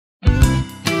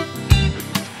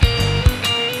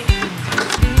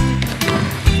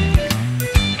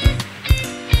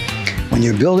When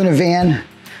you're building a van,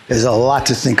 there's a lot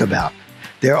to think about.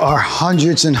 There are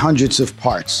hundreds and hundreds of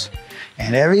parts,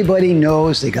 and everybody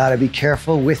knows they gotta be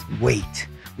careful with weight.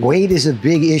 Weight is a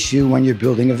big issue when you're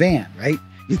building a van, right?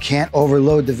 You can't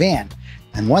overload the van.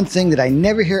 And one thing that I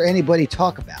never hear anybody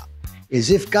talk about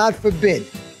is if, God forbid,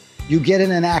 you get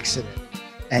in an accident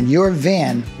and your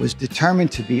van was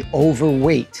determined to be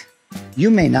overweight, you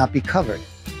may not be covered.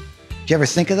 Did you ever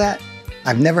think of that?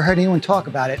 I've never heard anyone talk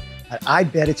about it, but I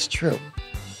bet it's true.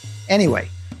 Anyway,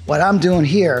 what I'm doing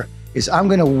here is I'm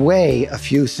gonna weigh a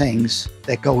few things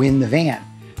that go in the van.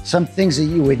 Some things that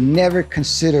you would never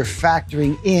consider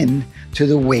factoring in to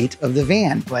the weight of the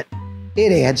van, but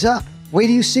it adds up. Wait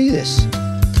till you see this.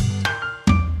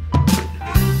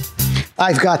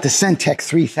 I've got the Centec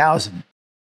 3000,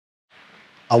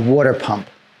 a water pump,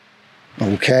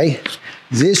 okay?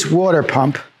 This water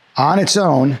pump on its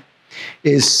own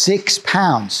is 6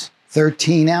 pounds,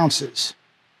 13 ounces.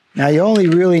 Now you only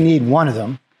really need one of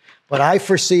them, but I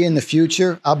foresee in the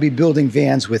future, I'll be building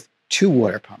vans with 2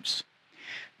 water pumps.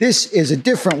 This is a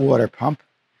different water pump.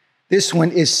 This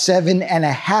one is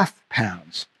 7.5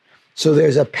 pounds. So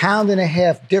there's a 1.5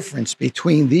 pound difference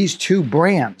between these 2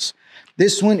 brands.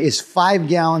 This one is 5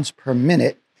 gallons per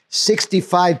minute,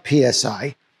 65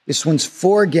 PSI. This one's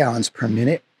 4 gallons per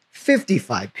minute,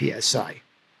 55 PSI.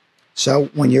 So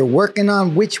when you're working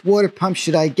on which water pump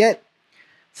should I get,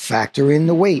 factor in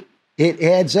the weight. It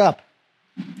adds up.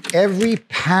 Every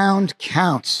pound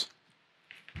counts.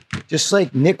 Just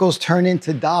like nickels turn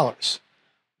into dollars.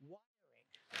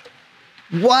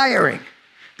 Wiring.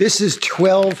 This is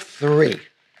 12-3.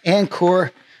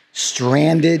 Ancor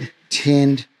stranded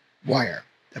tinned wire.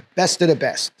 The best of the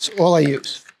best. It's all I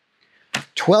use.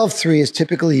 12-3 is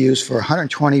typically used for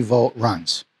 120 volt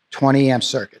runs, 20 amp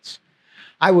circuits.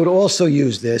 I would also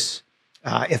use this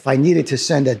if I needed to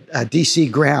send a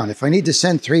DC ground. If I need to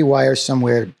send 3 wires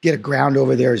somewhere, get a ground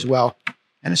over there as well,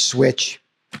 and a switch,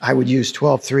 I would use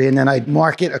 12-3, and then I'd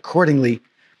mark it accordingly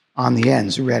on the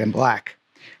ends, red and black.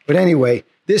 But anyway,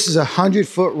 this is a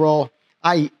 100-foot roll.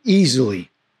 I easily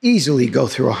go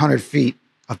through 100 feet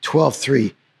of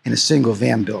 12-3 in a single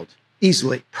van build.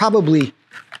 Easily. Probably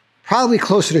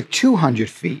closer to 200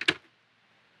 feet.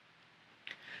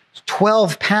 It's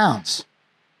 12 pounds.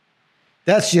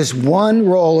 That's just one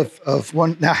roll of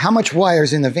one. Now, how much wire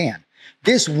is in the van?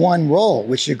 This one roll,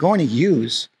 which you're going to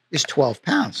use, is 12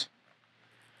 pounds.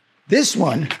 This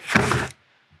one,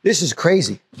 this is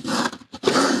crazy.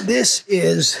 This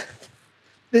is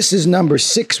number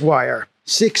 6 wire,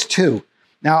 6-2.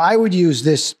 Now, I would use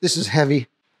this. This is heavy.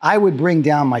 I would bring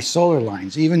down my solar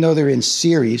lines, even though they're in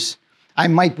series. I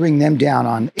might bring them down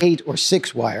on 8 or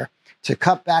 6 wire to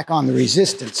cut back on the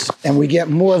resistance, and we get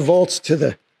more volts to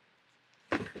the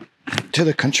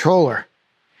controller.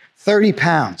 30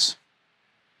 pounds,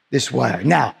 this wire.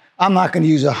 Now, I'm not going to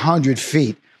use 100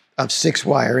 feet of 6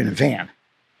 wire in a van.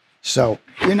 So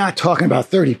you're not talking about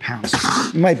 30 pounds.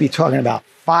 You might be talking about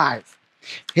 5.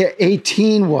 Here,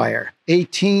 18 wire,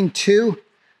 18-2.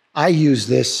 I use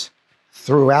this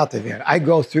throughout the van. I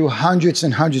go through hundreds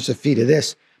and hundreds of feet of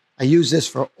this. I use this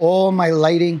for all my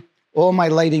lighting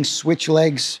switch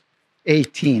legs,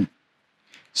 18.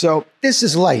 So this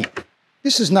is light.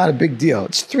 This is not a big deal.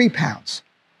 It's 3 pounds,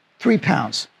 3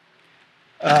 pounds.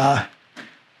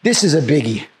 This is a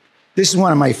biggie. This is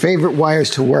one of my favorite wires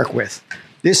to work with.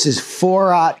 This is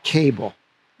 4-aught cable,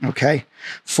 okay?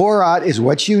 4-aught is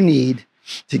what you need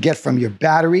to get from your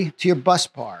battery to your bus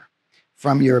bar,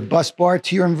 from your bus bar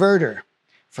to your inverter,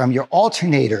 from your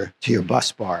alternator to your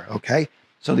bus bar, okay?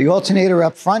 So the alternator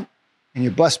up front and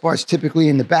your bus bar is typically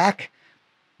in the back.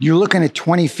 You're looking at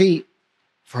 20 feet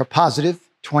for a positive,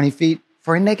 20 feet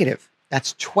for a negative.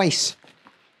 That's twice.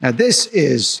 Now this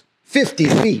is 50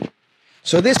 feet.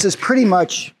 So this is pretty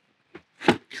much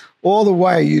all the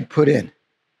wire you'd put in.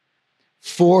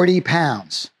 40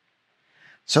 pounds.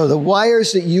 So the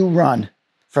wires that you run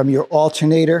from your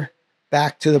alternator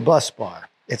back to the bus bar,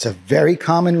 it's a very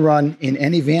common run in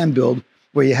any van build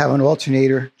where you have an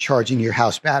alternator charging your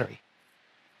house battery.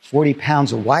 40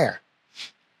 pounds of wire.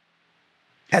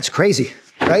 That's crazy,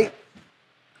 right?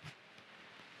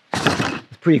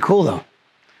 It's pretty cool though.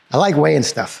 I like weighing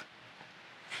stuff.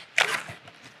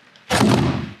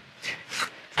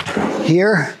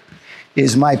 Here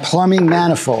is my plumbing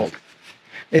manifold.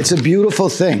 It's a beautiful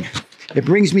thing. It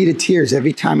brings me to tears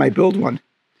every time I build one.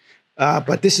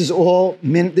 But this is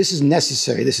this is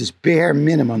necessary. This is bare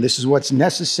minimum. This is what's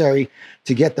necessary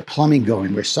to get the plumbing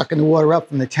going. We're sucking the water up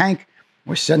from the tank.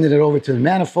 We're sending it over to the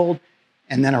manifold,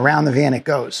 and then around the van it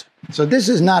goes. So this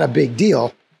is not a big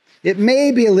deal. It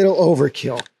may be a little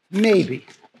overkill, maybe.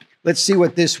 Let's see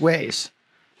what this weighs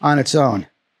on its own.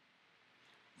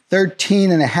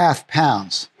 13 and a half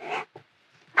pounds.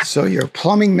 So your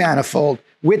plumbing manifold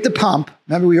with the pump,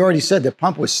 remember we already said the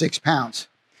pump was 6 pounds.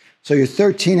 So you're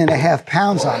 13 and a half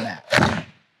pounds on that.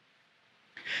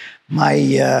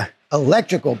 My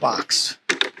electrical box.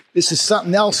 This is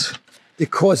something else that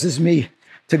causes me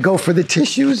to go for the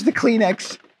tissues, the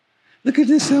Kleenex. Look at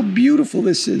this, how beautiful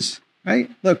this is, right?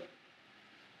 Look.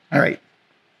 All right.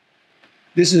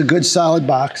 This is a good solid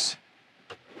box.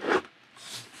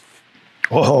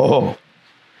 Oh,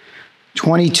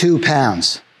 22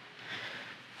 pounds.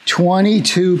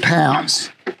 22 pounds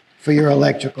for your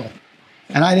electrical.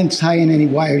 And I didn't tie in any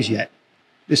wires yet.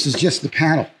 This is just the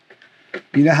panel.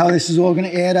 You know how this is all going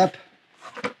to add up?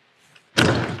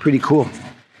 Pretty cool.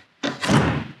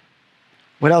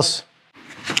 What else?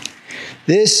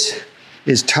 This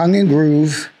is Tongue and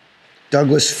Groove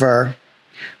Douglas fir.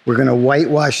 We're going to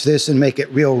whitewash this and make it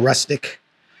real rustic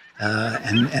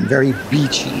and very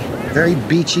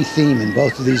beachy theme in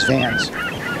both of these vans.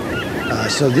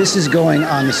 So this is going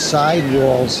on the side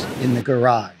walls in the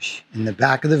garage, in the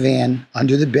back of the van,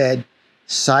 under the bed,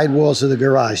 side walls of the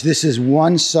garage. This is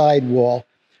one side wall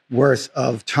worth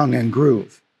of Tongue and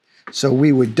Groove. So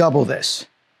we would double this.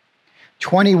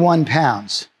 21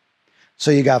 pounds.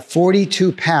 So you got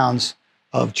 42 pounds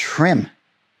of trim,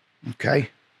 okay?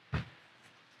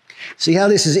 See how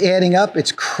this is adding up?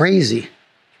 It's crazy.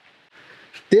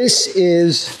 This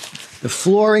is the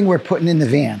flooring we're putting in the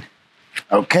van.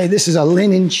 Okay, this is a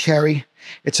linen cherry.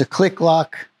 It's a click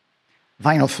lock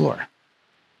vinyl floor.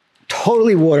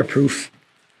 Totally waterproof.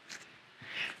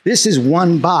 This is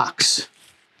one box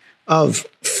of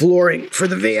flooring for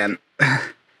the van.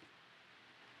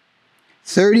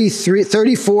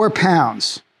 34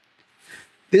 pounds.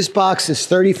 This box is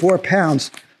 34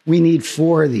 pounds. We need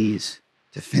 4 of these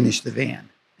to finish the van.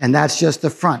 And that's just the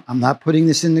front. I'm not putting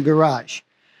this in the garage.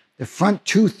 The front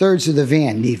 2/3 of the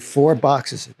van need 4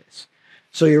 boxes of this.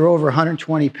 So you're over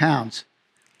 120 pounds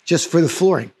just for the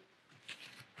flooring.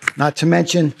 Not to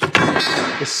mention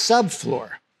the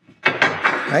subfloor,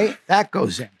 right? That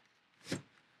goes in.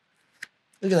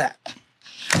 Look at that.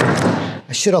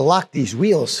 I should have locked these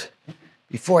wheels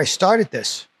before I started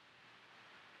this.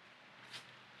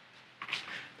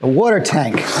 The water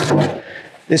tank.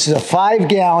 This is a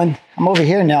 5-gallon, I'm over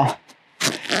here now.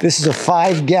 This is a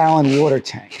 5-gallon water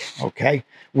tank, okay?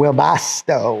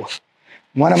 Webasto,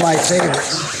 one of my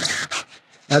favorites.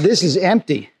 Now this is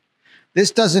empty.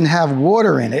 This doesn't have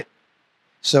water in it.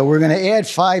 So we're gonna add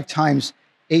 5 times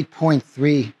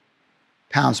 8.3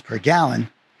 pounds per gallon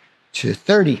to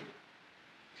 30.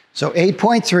 So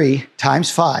 8.3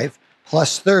 times 5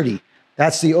 plus 30.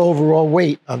 That's the overall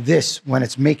weight of this when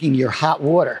it's making your hot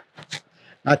water.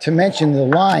 Not to mention the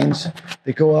lines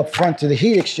that go up front to the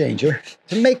heat exchanger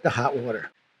to make the hot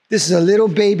water. This is a little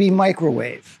baby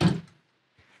microwave.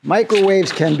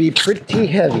 Microwaves can be pretty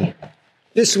heavy.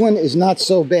 This one is not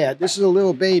so bad. This is a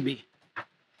little baby.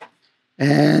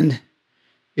 And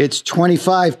it's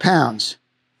 25 pounds.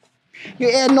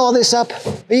 You adding all this up?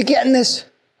 Are you getting this?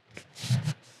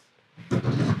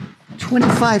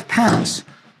 25 pounds.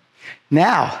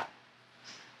 Now,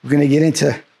 we're going to get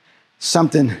into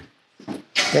something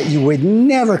that you would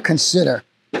never consider.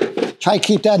 Try to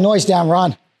keep that noise down,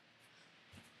 Ron.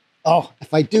 Oh,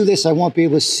 if I do this, I won't be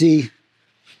able to see.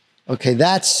 Okay,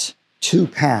 that's 2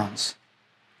 pounds.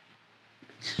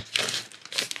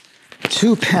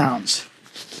 2 pounds.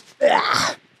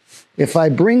 Ah. If I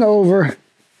bring over,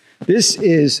 this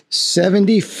is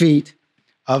 70 feet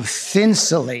of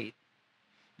Thinsulate.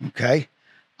 Okay,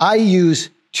 I use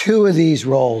 2 of these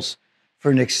rolls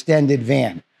for an extended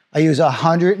van. I use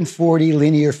 140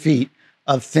 linear feet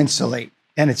of Thinsulate,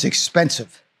 and it's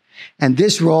expensive. And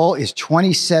this roll is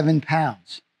 27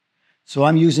 pounds. So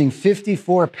I'm using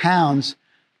 54 pounds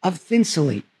of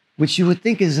Thinsulate, which you would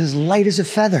think is as light as a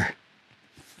feather,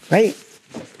 right?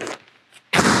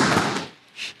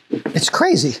 It's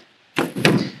crazy.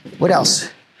 What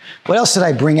else? What else did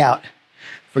I bring out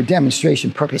for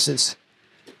demonstration purposes?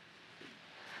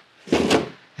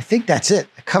 I think that's it.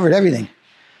 I covered everything.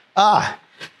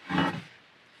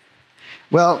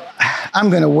 Well, I'm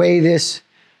going to weigh this,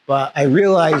 but I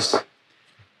realized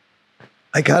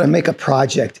I got to make a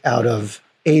project out of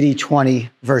 80-20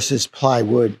 versus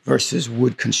plywood versus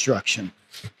wood construction.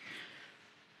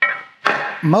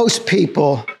 Most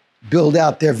people build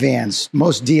out their vans,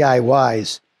 most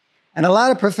DIYs, and a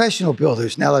lot of professional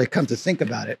builders, now that I come to think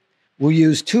about it, will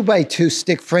use 2x2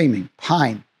 stick framing,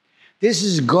 pine. This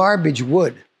is garbage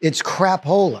wood. It's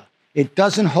crapola. It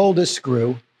doesn't hold a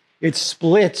screw. It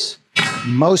splits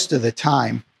most of the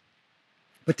time,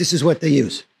 but this is what they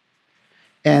use.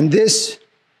 And this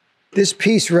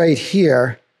piece right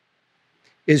here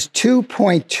is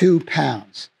 2.2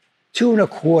 pounds,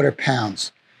 2.25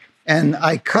 pounds. And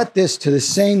I cut this to the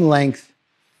same length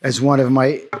as one of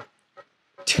my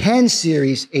 10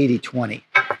 series 80/20.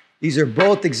 These are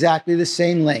both exactly the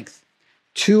same length,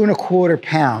 2.25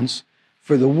 pounds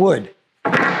for the wood,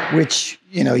 which,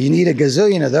 you know, you need a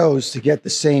gazillion of those to get the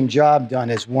same job done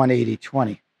as one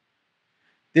 80/20.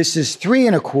 This is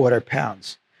 3.25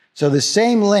 pounds. So the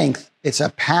same length, it's a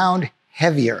pound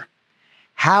heavier.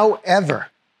 However,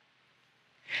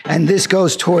 and this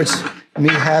goes towards me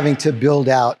having to build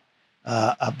out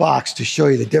a box to show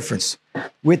you the difference.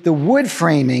 With the wood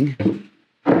framing,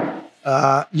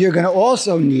 you're going to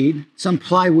also need some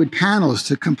plywood panels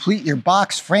to complete your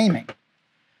box framing.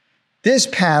 This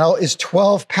panel is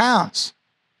 12 pounds.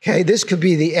 Okay, this could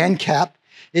be the end cap.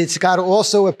 It's got to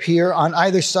also appear on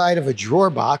either side of a drawer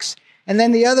box and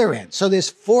then the other end. So there's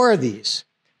 4 of these,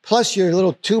 plus your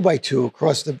little 2x2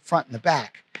 across the front and the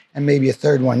back, and maybe a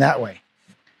third one that way.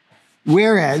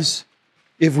 Whereas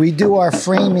if we do our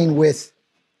framing with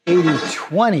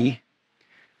 80/20,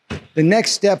 the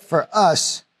next step for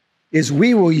us is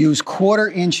we will use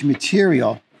 1/4-inch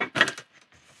material,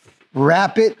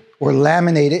 wrap it or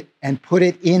laminate it, and put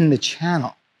it in the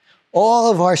channel.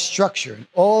 All of our structure,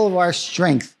 all of our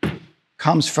strength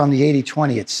comes from the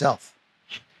 80/20 itself.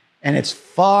 And it's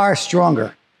far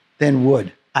stronger than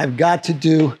wood. I've got to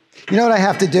do, you know what I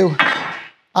have to do?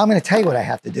 I'm going to tell you what I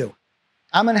have to do.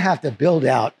 I'm going to have to build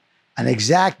out an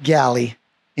exact galley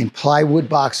in plywood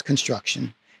box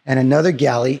construction and another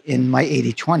galley in my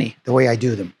 80/20, the way I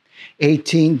do them.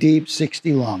 18 deep,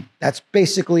 60 long. That's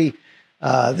basically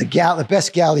the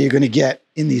best galley you're going to get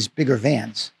in these bigger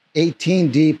vans.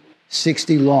 18 deep,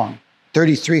 60 long,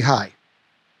 33 high.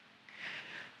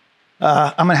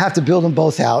 I'm going to have to build them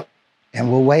both out,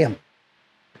 and we'll weigh them.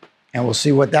 And we'll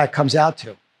see what that comes out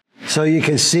to. So you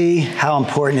can see how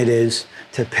important it is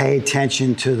to pay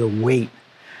attention to the weight,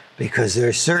 because there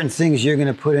are certain things you're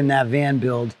going to put in that van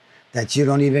build that you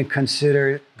don't even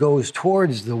consider goes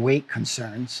towards the weight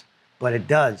concerns, but it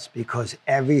does, because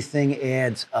everything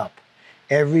adds up.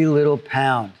 Every little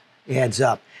pound adds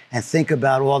up. And think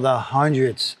about all the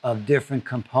hundreds of different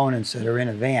components that are in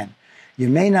a van. You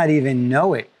may not even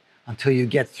know it until you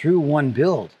get through one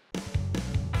build.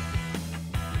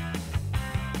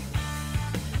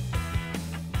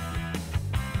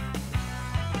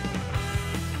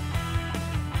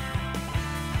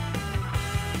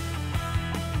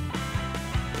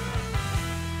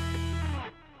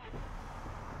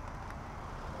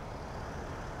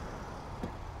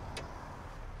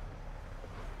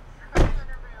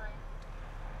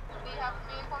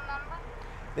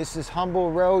 This is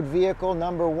Humble Road vehicle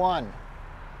number 1.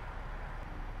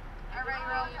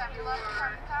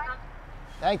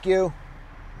 Thank you.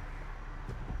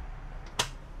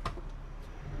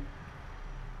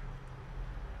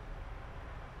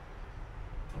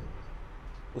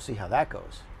 We'll see how that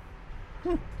goes.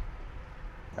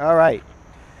 All right,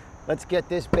 let's get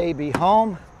this baby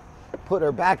home, put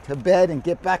her back to bed, and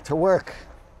get back to work.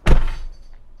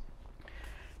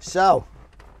 So,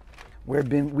 we've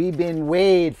been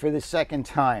weighed for the second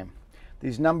time.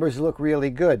 These numbers look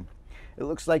really good. It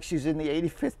looks like she's in the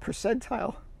 85th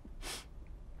percentile.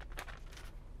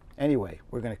 Anyway,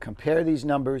 we're going to compare these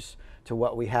numbers to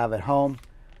what we have at home,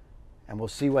 and we'll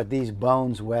see what these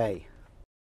bones weigh.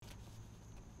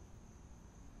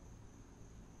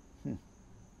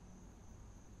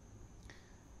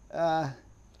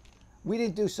 We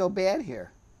didn't do so bad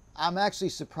here. I'm actually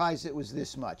surprised it was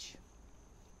this much.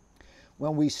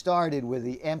 When we started with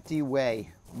the empty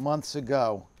weigh months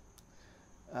ago,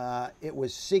 it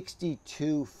was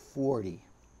 6,240,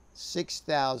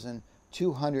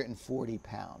 6,240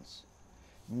 pounds.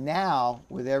 Now,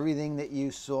 with everything that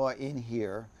you saw in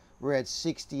here, we're at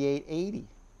 6,880.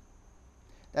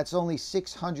 That's only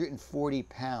 640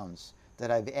 pounds that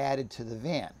I've added to the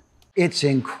van. It's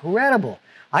incredible.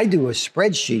 I do a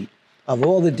spreadsheet of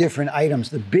all the different items,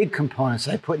 the big components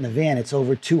I put in the van. It's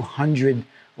over 200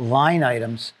 line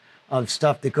items of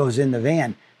stuff that goes in the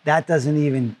van. That doesn't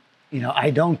even,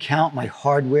 I don't count my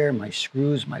hardware, my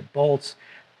screws, my bolts,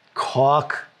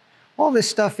 caulk. All this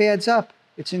stuff adds up.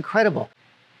 It's incredible.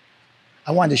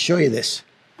 I wanted to show you this.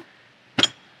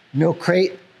 Milk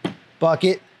crate,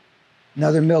 bucket,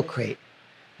 another milk crate.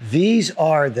 These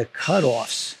are the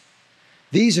cutoffs.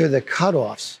 These are the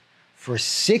cutoffs for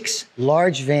 6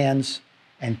 large vans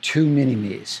and 2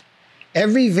 mini-me's.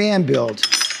 Every van build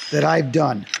that I've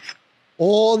done,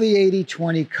 all the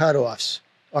 80/20 cutoffs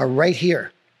are right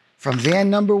here. From van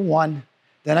number 1,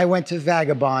 then I went to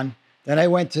Vagabond, then I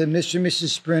went to Mr. and Mrs.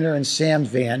 Sprinter and Sam's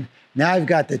van. Now I've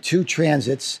got the 2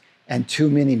 Transits and 2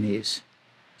 mini-me's.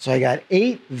 So I got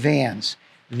 8 vans.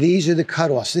 These are the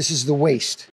cutoffs. This is the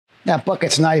waste. That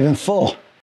bucket's not even full.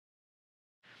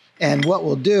 And what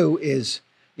we'll do is,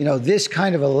 you know, this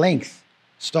kind of a length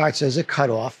starts as a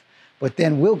cutoff, but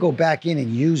then we'll go back in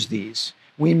and use these.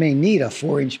 We may need a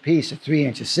 4-inch piece, a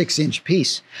 3-inch, a 6-inch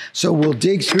piece. So we'll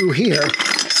dig through here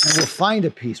and we'll find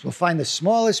a piece. We'll find the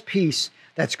smallest piece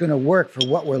that's going to work for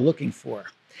what we're looking for.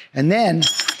 And then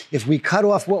if we cut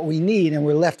off what we need and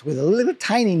we're left with a little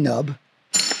tiny nub,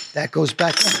 that goes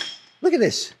back in. Look at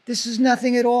this. This is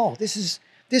nothing at all. This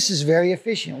is very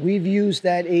efficient. We've used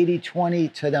that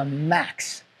 80-20 to the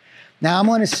max. Now I'm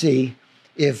going to see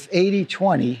if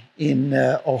 80-20 in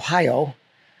Ohio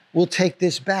will take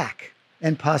this back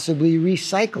and possibly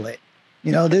recycle it.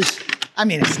 You know, I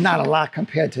mean, it's not a lot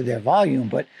compared to their volume,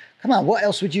 but come on, what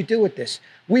else would you do with this?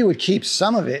 We would keep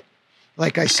some of it.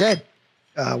 Like I said,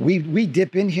 we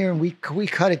dip in here and we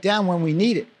cut it down when we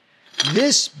need it.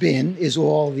 This bin is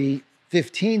all the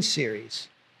 15 series.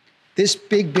 This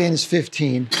big bin is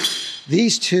 15.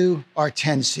 These two are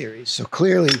 10 series. So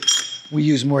clearly we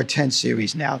use more 10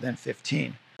 series now than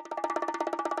 15.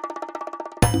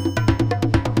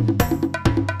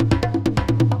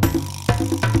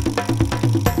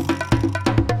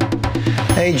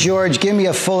 Hey, George, give me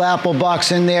a full apple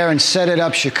box in there and set it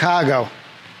up Chicago.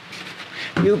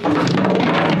 You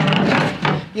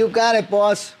got it,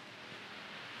 boss.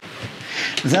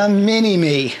 The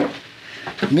Mini-Me.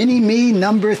 Mini-Me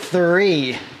number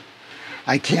 3.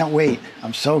 I can't wait.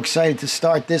 I'm so excited to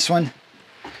start this one.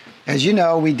 As you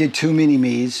know, we did 2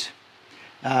 Mini-Me's.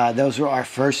 Those were our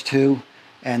first 2,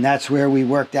 and that's where we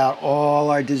worked out all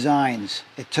our designs.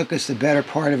 It took us the better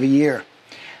part of a year.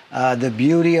 The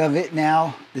beauty of it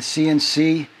now, the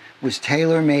CNC was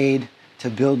tailor-made to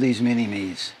build these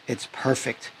Mini-Me's. It's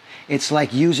perfect. It's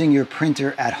like using your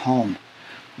printer at home.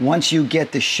 Once you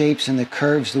get the shapes and the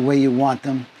curves the way you want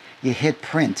them, you hit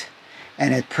print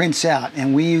and it prints out.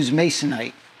 And we use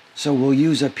Masonite. So we'll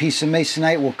use a piece of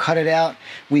Masonite, we'll cut it out,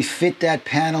 we fit that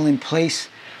panel in place.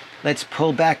 Let's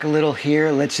pull back a little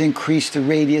here, let's increase the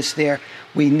radius there.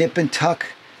 We nip and tuck,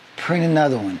 print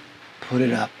another one, put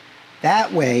it up.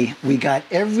 That way, we got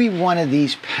every one of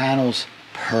these panels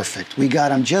perfect. We got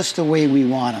them just the way we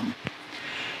want them.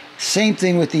 Same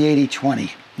thing with the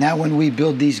 80-20. Now when we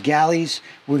build these galleys,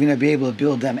 we're going to be able to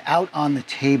build them out on the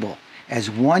table as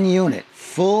one unit,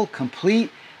 full,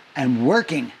 complete, and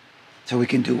working. So we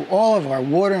can do all of our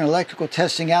water and electrical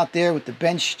testing out there with the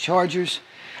bench chargers.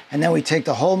 And then we take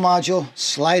the whole module,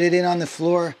 slide it in on the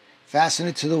floor, fasten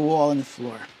it to the wall on the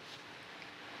floor.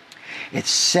 It's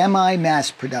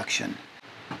semi-mass production.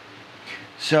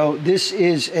 So this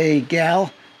is a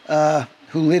gal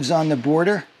who lives on the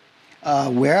border,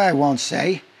 where I won't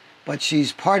say, but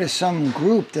she's part of some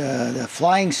group, the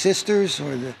Flying Sisters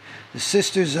or the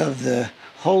Sisters of the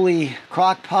Holy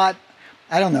Crockpot.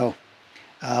 I don't know,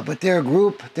 but they're a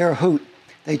group, they're a hoot.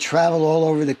 They travel all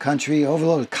over the country, all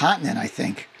over the continent, I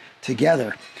think,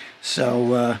 together.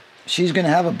 So she's going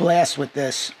to have a blast with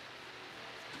this.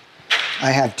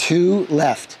 I have 2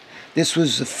 left. This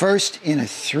was the first in a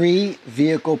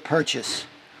 3-vehicle purchase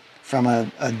from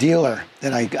a dealer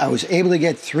that I was able to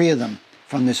get 3 of them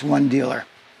from this one dealer.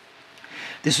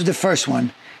 This was the first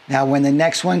one. Now when the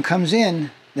next one comes in,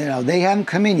 you know, they haven't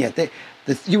come in yet.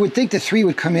 You would think the 3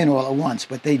 would come in all at once,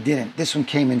 but they didn't. This one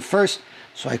came in first,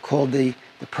 so I called the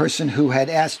person who had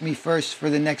asked me first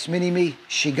for the next Mini-Me.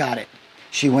 She got it.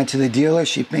 She went to the dealer,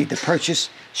 she made the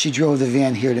purchase, she drove the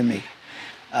van here to me.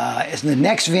 As the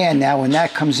next van now, when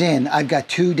that comes in, I've got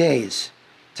 2 days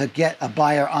to get a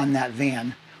buyer on that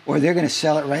van, or they're going to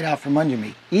sell it right out from under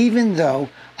me, even though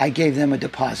I gave them a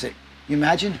deposit. You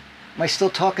imagine? Am I still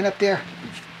talking up there?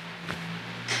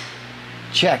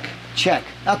 Check, check.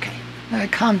 Okay, all right,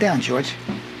 calm down, George.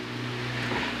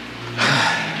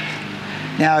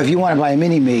 Now, if you want to buy a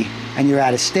Mini-Me and you're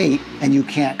out of state and you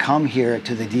can't come here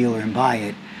to the dealer and buy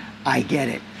it, I get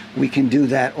it. We can do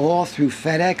that all through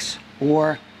FedEx,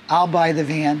 or I'll buy the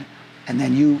van and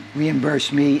then you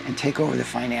reimburse me and take over the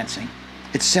financing.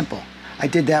 It's simple. I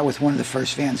did that with one of the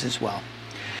first vans as well.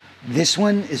 This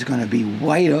one is going to be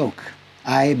white oak.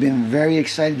 I've been very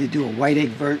excited to do a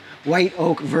white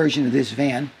oak version of this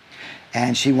van,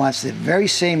 and she wants the very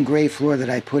same gray floor that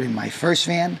I put in my first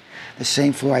van, the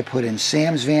same floor I put in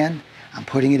Sam's van. I'm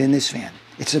putting it in this van.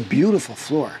 It's a beautiful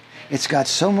floor. It's got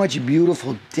so much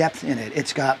beautiful depth in it.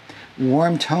 It's got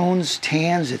warm tones,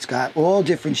 tans. It's got all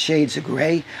different shades of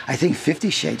gray. I think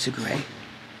 50 shades of gray.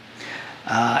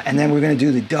 And then we're going to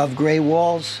do the dove gray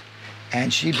walls.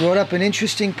 And she brought up an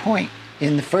interesting point.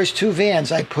 In the first 2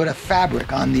 vans, I put a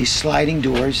fabric on these sliding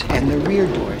doors and the rear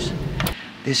doors.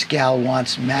 This gal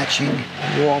wants matching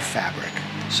wall fabric.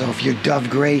 So if you're Dove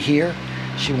Gray here,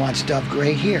 she wants Dove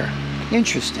Gray here.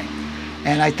 Interesting.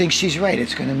 And I think she's right.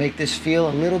 It's going to make this feel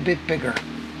a little bit bigger.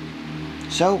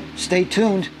 So stay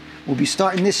tuned. We'll be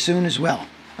starting this soon as well.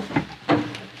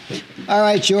 All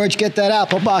right, George, get that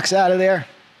apple box out of there.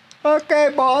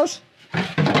 Okay, boss.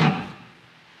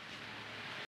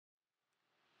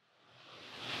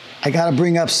 I got to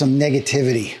bring up some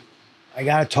negativity. I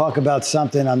got to talk about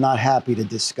something I'm not happy to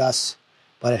discuss,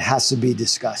 but it has to be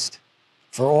discussed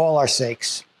for all our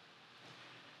sakes.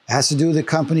 It has to do with a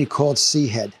company called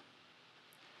Seahead.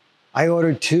 I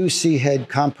ordered 2 Seahead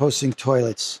composting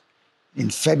toilets in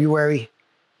February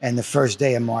and the first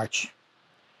day of March.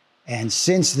 And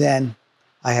since then,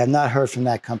 I have not heard from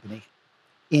that company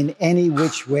in any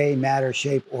which way, matter,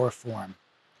 shape, or form.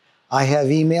 I have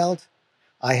emailed,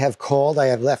 I have called, I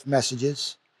have left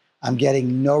messages. I'm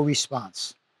getting no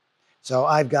response. So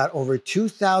I've got over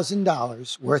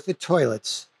 $2,000 worth of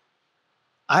toilets.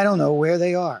 I don't know where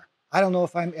they are. I don't know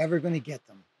if I'm ever going to get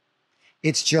them.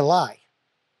 It's July.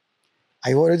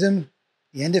 I ordered them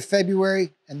the end of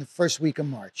February and the first week of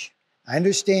March. I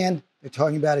understand they're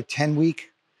talking about a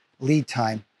 10-week lead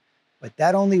time, but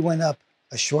that only went up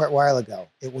a short while ago.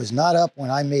 It was not up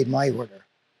when I made my order.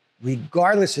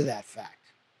 Regardless of that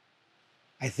fact,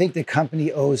 I think the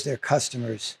company owes their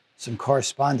customers some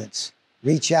correspondence.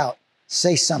 Reach out,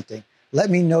 say something. Let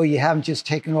me know you haven't just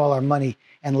taken all our money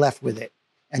and left with it,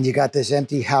 and you got this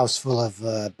empty house full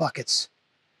of buckets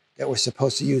that we're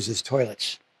supposed to use as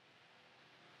toilets.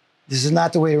 This is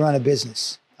not the way to run a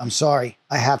business. I'm sorry,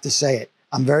 I have to say it.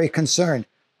 I'm very concerned.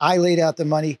 I laid out the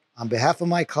money on behalf of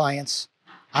my clients.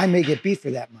 I may get beat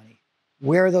for that money.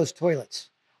 Where are those toilets?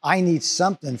 I need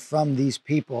something from these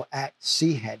people at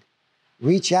Seahead.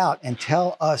 Reach out and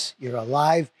tell us you're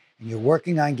alive and you're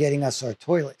working on getting us our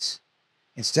toilets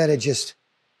instead of just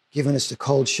giving us the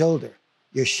cold shoulder.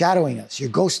 You're shadowing us. You're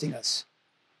ghosting us.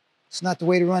 It's not the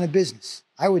way to run a business.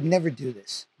 I would never do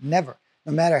this. Never.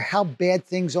 No matter how bad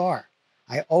things are,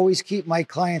 I always keep my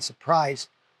clients apprised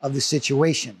of the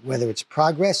situation, whether it's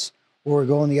progress or we're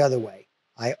going the other way.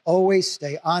 I always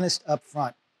stay honest up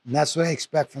front, and that's what I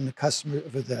expect from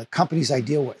the companies I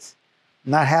deal with.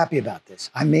 I'm not happy about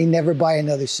this. I may never buy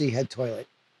another Seahead toilet.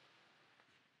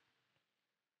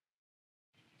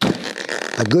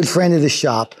 A good friend of the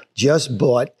shop just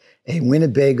bought a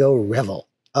Winnebago Revel,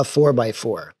 a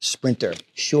 4x4 Sprinter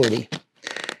Shorty,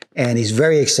 and he's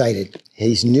very excited.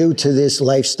 He's new to this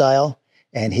lifestyle,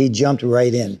 and he jumped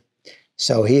right in.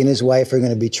 So he and his wife are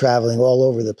going to be traveling all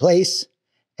over the place,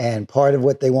 and part of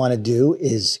what they want to do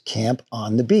is camp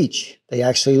on the beach. They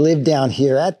actually live down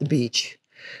here at the beach.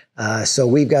 So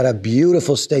we've got a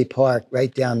beautiful state park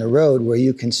right down the road where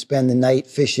you can spend the night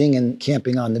fishing and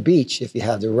camping on the beach if you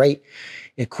have the right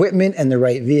equipment and the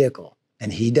right vehicle.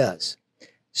 And he does.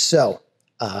 So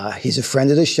he's a friend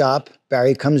of the shop.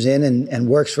 Barry comes in and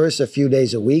works for us a few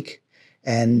days a week.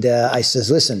 And I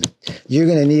says, listen, you're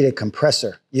going to need a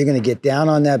compressor. You're going to get down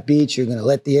on that beach. You're going to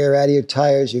let the air out of your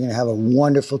tires. You're going to have a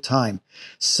wonderful time.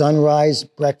 Sunrise,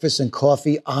 breakfast, and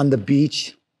coffee on the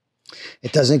beach.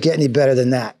 It doesn't get any better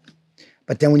than that.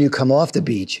 But then when you come off the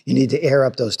beach, you need to air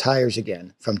up those tires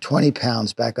again from 20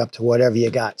 pounds back up to whatever you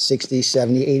got, 60,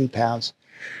 70, 80 pounds.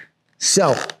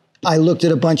 So I looked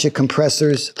at a bunch of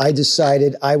compressors. I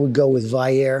decided I would go with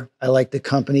Viair. I like the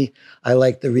company. I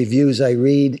like the reviews I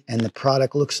read, and the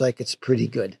product looks like it's pretty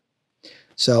good.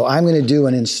 So I'm going to do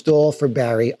an install for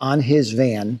Barry on his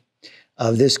van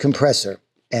of this compressor.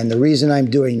 And the reason I'm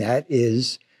doing that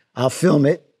is I'll film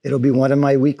it. It'll be one of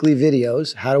my weekly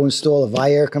videos, how to install a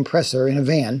Viair compressor in a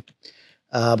van.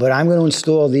 But I'm going to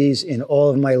install these in all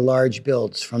of my large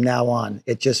builds from now on.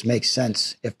 It just makes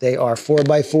sense. If they are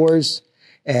 4x4s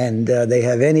and they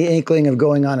have any inkling of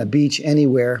going on a beach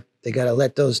anywhere, they got to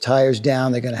let those tires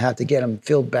down. They're going to have to get them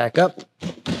filled back up.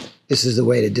 This is the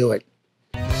way to do it.